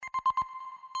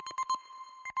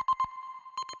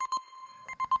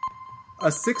A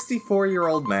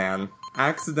 64-year-old man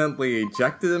accidentally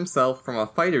ejected himself from a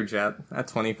fighter jet at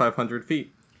 2,500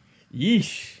 feet.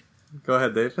 Yeesh. Go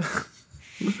ahead, Dave.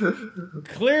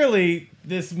 Clearly,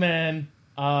 this man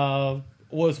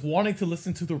was wanting to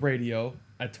listen to the radio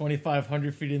at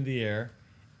 2,500 feet in the air.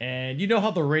 And you know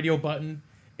how the radio button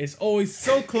is always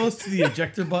so close to the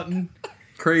ejector button?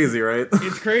 Crazy, right?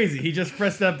 It's crazy. He just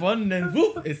pressed that button and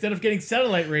whoop, instead of getting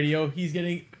satellite radio, he's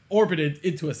getting orbited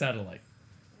into a satellite.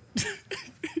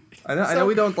 I know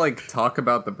we don't talk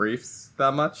about the briefs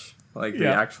that much, the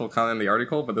actual content of the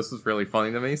article, but this was really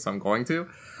funny to me, so I'm going to.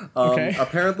 Okay.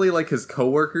 Apparently, his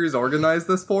coworkers organized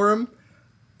this for him,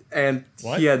 and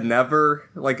he had never,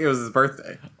 it was his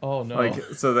birthday. Oh, no.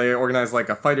 So they organized,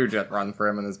 a fighter jet run for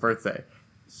him on his birthday.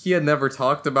 He had never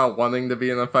talked about wanting to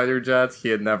be in a fighter jet. He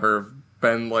had never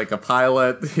been, a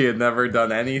pilot. He had never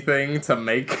done anything to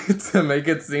make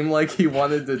it seem like he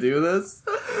wanted to do this.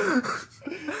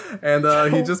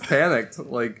 And he just panicked.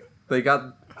 They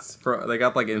got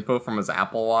info from his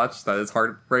Apple Watch that his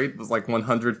heart rate was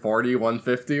 140,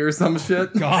 150 or some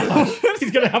shit. Gosh,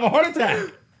 he's gonna have a heart attack.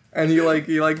 And he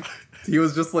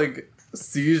was just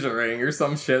seizuring or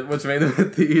some shit, which made him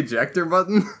hit the ejector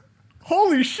button.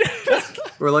 Holy shit!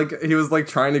 Or he was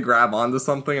trying to grab onto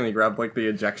something and he grabbed the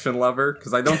ejection lever,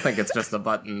 because I don't think it's just a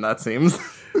button. That seems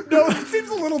No, that seems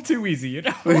a little too easy, you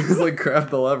know. He was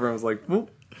grabbed the lever and was whoop.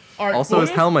 Right, also, his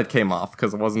helmet came off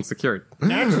because it wasn't secured.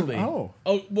 Naturally. Oh,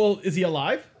 well, is he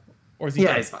alive? Or is he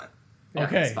dead? He's fine. Yeah,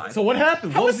 Okay, he's fine. So what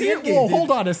happened? how What was was the he? end game? Whoa, hold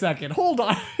on a second. Hold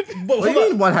on. What do you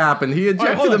mean, what happened? He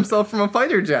ejected hold on. himself from a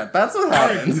fighter jet. That's what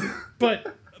happened.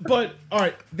 But, all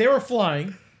right, they were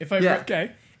flying, if I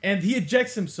Okay. and he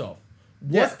ejects himself.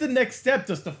 What's the next step?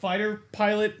 Does the fighter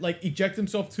pilot, eject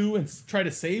himself too and try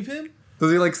to save him?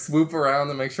 Does he, swoop around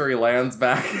to make sure he lands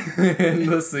back in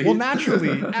the seat? Well,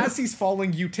 naturally, as he's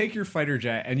falling, you take your fighter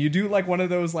jet and you do one of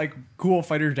those cool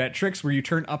fighter jet tricks where you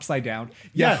turn upside down.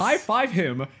 You high five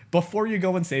him before you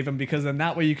go and save him, because then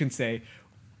that way you can say,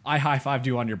 "I high fived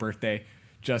you on your birthday."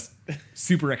 Just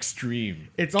super extreme.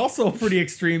 It's also pretty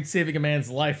extreme, saving a man's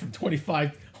life from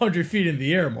 2,500 feet in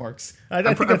the air, Marks. I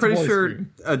I'm think that's pretty more sure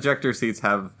extreme. ejector seats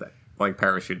have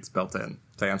parachutes built in,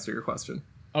 to answer your question.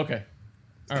 Okay.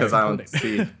 All Because right. I don't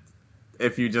see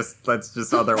if you that's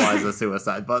just otherwise a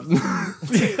suicide button.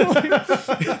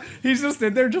 He's just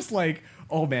in there just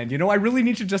oh man, I really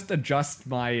need to just adjust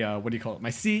my, my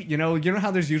seat. You know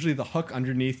how there's usually the hook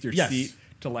underneath your seat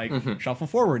to shuffle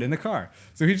forward in the car.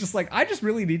 So he's just I just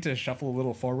really need to shuffle a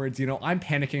little forwards. I'm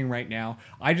panicking right now.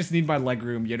 I just need my leg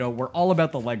room. We're all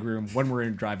about the leg room when we're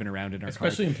driving around in our car.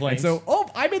 Especially in planes. And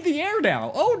so, I'm in the air now.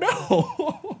 Oh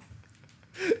no.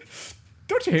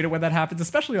 Don't you hate it when that happens,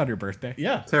 especially on your birthday?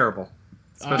 Yeah. Terrible.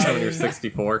 Especially when you're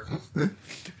 64.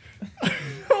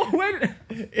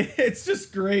 It's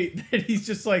just great that he's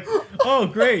just oh,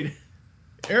 great.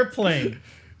 Airplane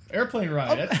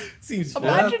ride. That seems fun.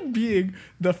 Imagine being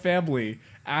the family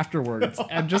afterwards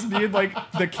and just being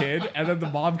the kid, and then the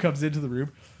mom comes into the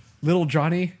room. "Little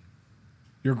Johnny,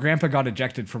 your grandpa got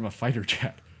ejected from a fighter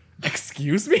jet."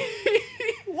 "Excuse me?"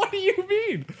 "What do you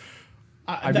mean?"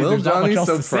 I mean, Little there's not much Johnny's else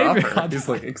so to say proper. about He's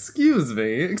that. excuse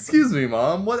me,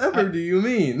 Mom. Whatever do you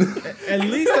mean? At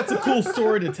least that's a cool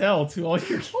story to tell to all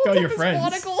your friends.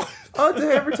 Monocle. Oh, did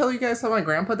I ever tell you guys how my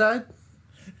grandpa died?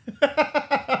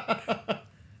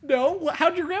 No,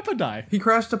 how'd your grandpa die? He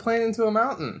crashed a plane into a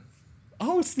mountain.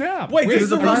 Oh snap! Wait, this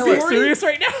is a the real pilot. being story? serious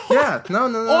right now? Yeah, no.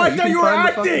 Oh, I thought can you were find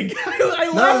the acting. I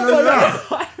No.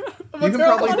 laughed. You can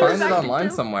probably terrible find it acting online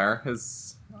too. somewhere.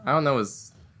 I don't know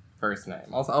his first name.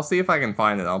 I'll see if I can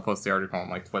find it. I'll post the article on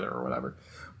Twitter or whatever.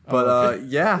 But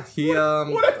yeah, he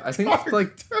I think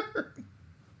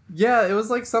yeah, it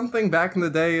was something back in the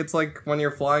day. It's when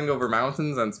you're flying over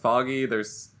mountains and it's foggy,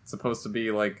 there's supposed to be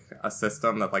a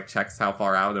system that checks how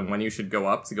far out and when you should go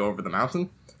up to go over the mountain,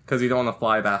 because you don't want to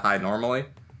fly that high normally.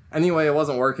 Anyway, it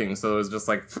wasn't working, so it was just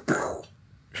he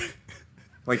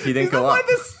didn't go up.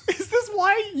 Is this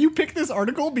why you picked this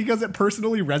article? Because it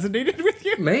personally resonated with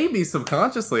you? Maybe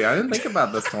subconsciously. I didn't think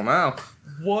about this till now.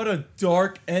 What a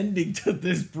dark ending to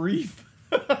this brief.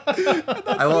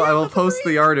 I will post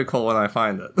the article when I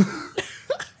find it.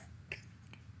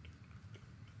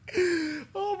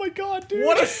 Oh my god, dude!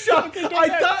 What a shock!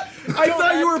 I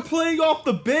thought you were playing off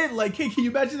the bit. Hey, can you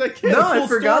imagine that kid? No, I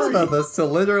forgot about this till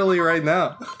literally right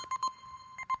now.